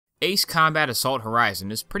Ace Combat Assault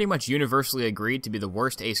Horizon is pretty much universally agreed to be the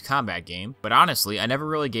worst Ace Combat game, but honestly, I never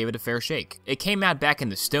really gave it a fair shake. It came out back in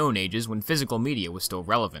the Stone Ages when physical media was still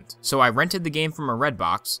relevant. So I rented the game from a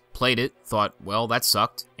Redbox, played it, thought, well, that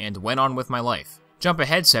sucked, and went on with my life. Jump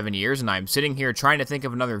ahead 7 years and I'm sitting here trying to think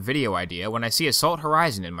of another video idea when I see Assault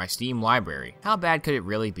Horizon in my Steam library. How bad could it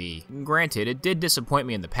really be? Granted, it did disappoint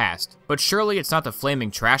me in the past, but surely it's not the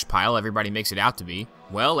flaming trash pile everybody makes it out to be.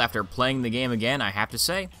 Well, after playing the game again, I have to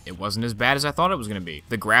say, it wasn't as bad as I thought it was going to be.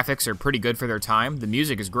 The graphics are pretty good for their time, the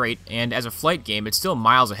music is great, and as a flight game, it's still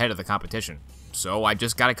miles ahead of the competition. So I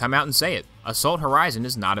just gotta come out and say it. Assault Horizon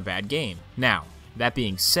is not a bad game. Now, that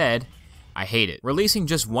being said, I hate it. Releasing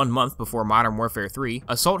just 1 month before Modern Warfare 3,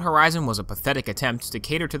 Assault Horizon was a pathetic attempt to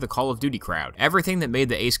cater to the Call of Duty crowd. Everything that made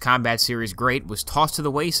the Ace Combat series great was tossed to the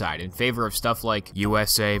wayside in favor of stuff like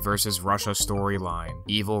USA versus Russia storyline,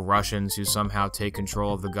 evil Russians who somehow take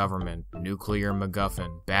control of the government, nuclear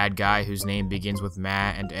MacGuffin, bad guy whose name begins with Ma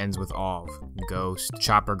and ends with Ov, Ghost,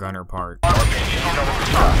 Chopper Gunner part,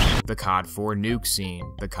 the COD 4 nuke scene,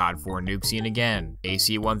 the COD 4 nuke scene again,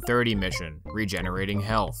 AC-130 mission, regenerating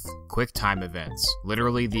health, quick time events,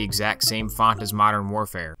 literally the exact same font as Modern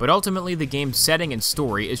Warfare, but ultimately the game's setting and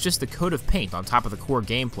story is just the coat of paint on top of the core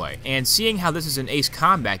gameplay, and seeing how this is an Ace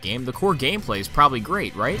Combat game, the core gameplay is probably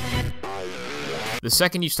great, right? The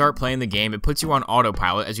second you start playing the game, it puts you on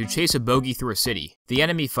autopilot as you chase a bogey through a city. The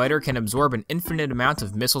enemy fighter can absorb an infinite amount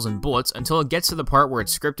of missiles and bullets until it gets to the part where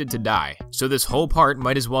it's scripted to die. So this whole part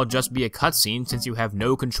might as well just be a cutscene since you have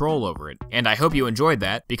no control over it. And I hope you enjoyed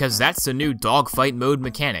that, because that's the new dogfight mode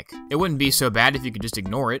mechanic. It wouldn't be so bad if you could just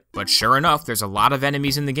ignore it, but sure enough, there's a lot of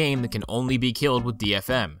enemies in the game that can only be killed with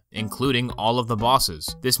DFM, including all of the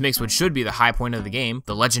bosses. This makes what should be the high point of the game,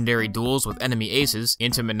 the legendary duels with enemy aces,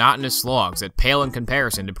 into monotonous slogs that pale in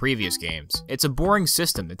comparison to previous games. It's a boring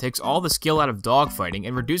system that takes all the skill out of dogfighting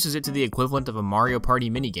and reduces it to the equivalent of a Mario Party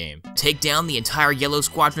minigame. Take down the entire Yellow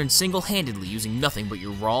Squadron single-handedly using nothing but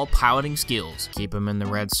your raw piloting skills. Keep them in the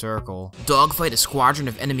red circle. Dogfight a squadron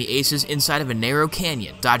of enemy aces inside of a narrow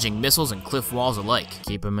canyon, dodging missiles and cliff walls alike.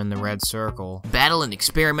 Keep them in the red circle. Battle an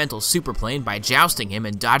experimental superplane by jousting him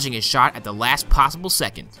and dodging his shot at the last possible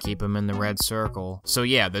second. Keep him in the red circle. So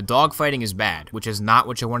yeah, the dogfighting is bad, which is not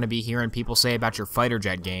what you want to be hearing people say about your fighter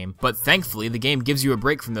jet game, but thankfully the game gives you a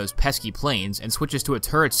break from those pesky planes and switches to a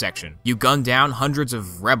turret section. You gun down hundreds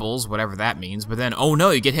of rebels, whatever that means, but then, oh no,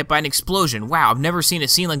 you get hit by an explosion. Wow, I've never seen a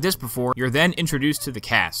scene like this before. You're then introduced to the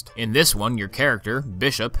cast. In this one, your character,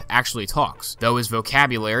 Bishop, actually talks, though his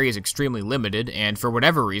vocabulary is extremely limited, and for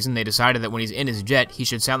whatever reason, they decided that when he's in his jet, he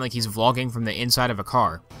should sound like he's vlogging from the inside of a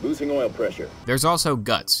car. Losing oil pressure. There's also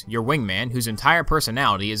Guts, your wingman, whose entire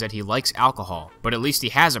personality is that he likes alcohol, but at least he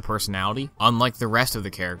has a personality, unlike the rest of the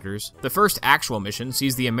characters. The first actual mission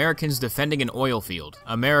sees the Americans defending an oil field.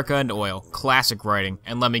 America and oil, classic writing,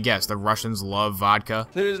 and let me guess, the Russians love vodka.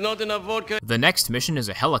 There is not enough vodka. The next mission is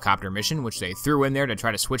a helicopter mission, which they threw in there to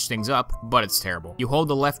try to switch things up, but it's terrible. You hold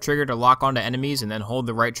the left trigger to lock onto enemies and then hold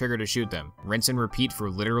the right trigger to shoot them. Rinse and repeat for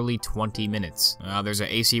literally 20 minutes. There's an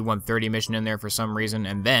AC-130 mission in there for some reason,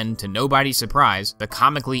 and then, to nobody's surprise, the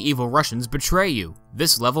comically evil Russians betray you.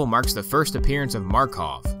 This level marks the first appearance of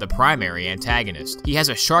Markov, the primary antagonist. He has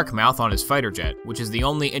a shark mouth on his fighter jet, which is the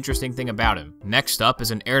only interesting thing about him. Next up is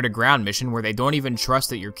an air-to-ground mission where they don't even trust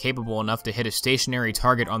that you're capable enough to hit a stationary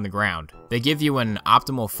target on the ground. They give you an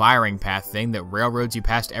optimal firing path thing that railroads you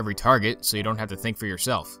past every target, so you don't have to think for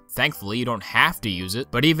yourself. Thankfully, you don't have to use it,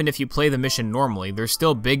 but even if you play the mission normally, there's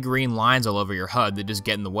still big green lines all over your HUD that just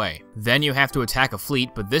get in the way. Then you have to attack a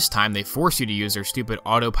fleet, but this time they force you to use their stupid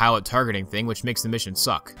autopilot targeting thing, which makes the mission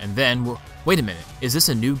suck. And then, wait a minute, is this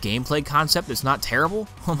a new gameplay concept that's not terrible?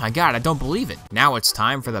 Oh my god, I don't believe it. Now it's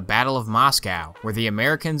time for the Battle of Moscow, where the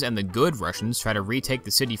Americans and the good Russians try to retake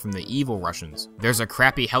the city from the evil Russians. There's a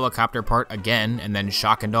crappy helicopter part again, and then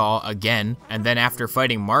shock and awe again, and then after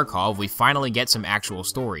fighting Markov, we finally get some actual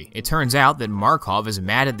story. It turns out that Markov is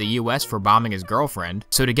mad at the US for bombing his girlfriend,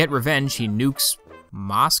 so to get revenge, he nukes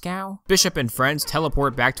Moscow? Bishop and friends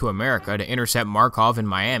teleport back to America to intercept Markov in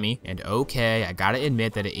Miami, and okay, I gotta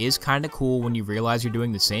admit that it is kinda cool when you realize you're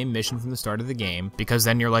doing the same mission from the start of the game, because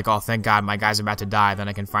then you're like, oh thank god, my guy's about to die, then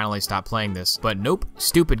I can finally stop playing this. But nope,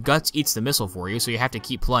 stupid Guts eats the missile for you, so you have to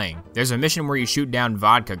keep playing. There's a mission where you shoot down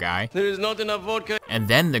Vodka Guy. There is not enough vodka. And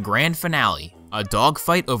then the grand finale. A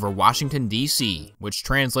dogfight over Washington, D.C., which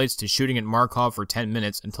translates to shooting at Markov for 10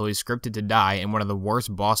 minutes until he's scripted to die in one of the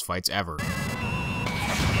worst boss fights ever.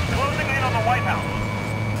 Closing in on the White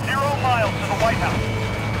House. 0 miles to the White House.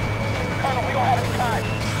 Colonel, we don't have time.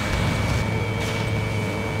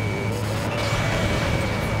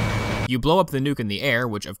 You blow up the nuke in the air,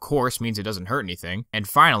 which of course means it doesn't hurt anything. And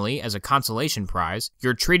finally, as a consolation prize,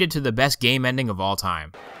 you're treated to the best game ending of all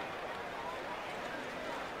time.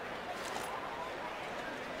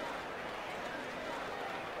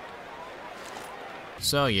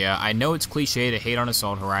 So yeah, I know it's cliche to hate on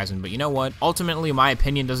Assault Horizon, but you know what? Ultimately, my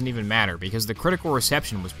opinion doesn't even matter, because the critical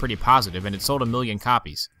reception was pretty positive and it sold 1 million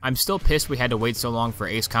copies. I'm still pissed we had to wait so long for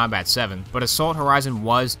Ace Combat 7, but Assault Horizon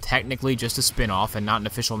was technically just a spin-off and not an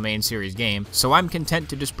official main series game, so I'm content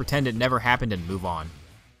to just pretend it never happened and move on.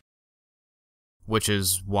 Which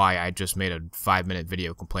is why I just made a 5-minute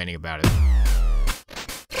video complaining about it.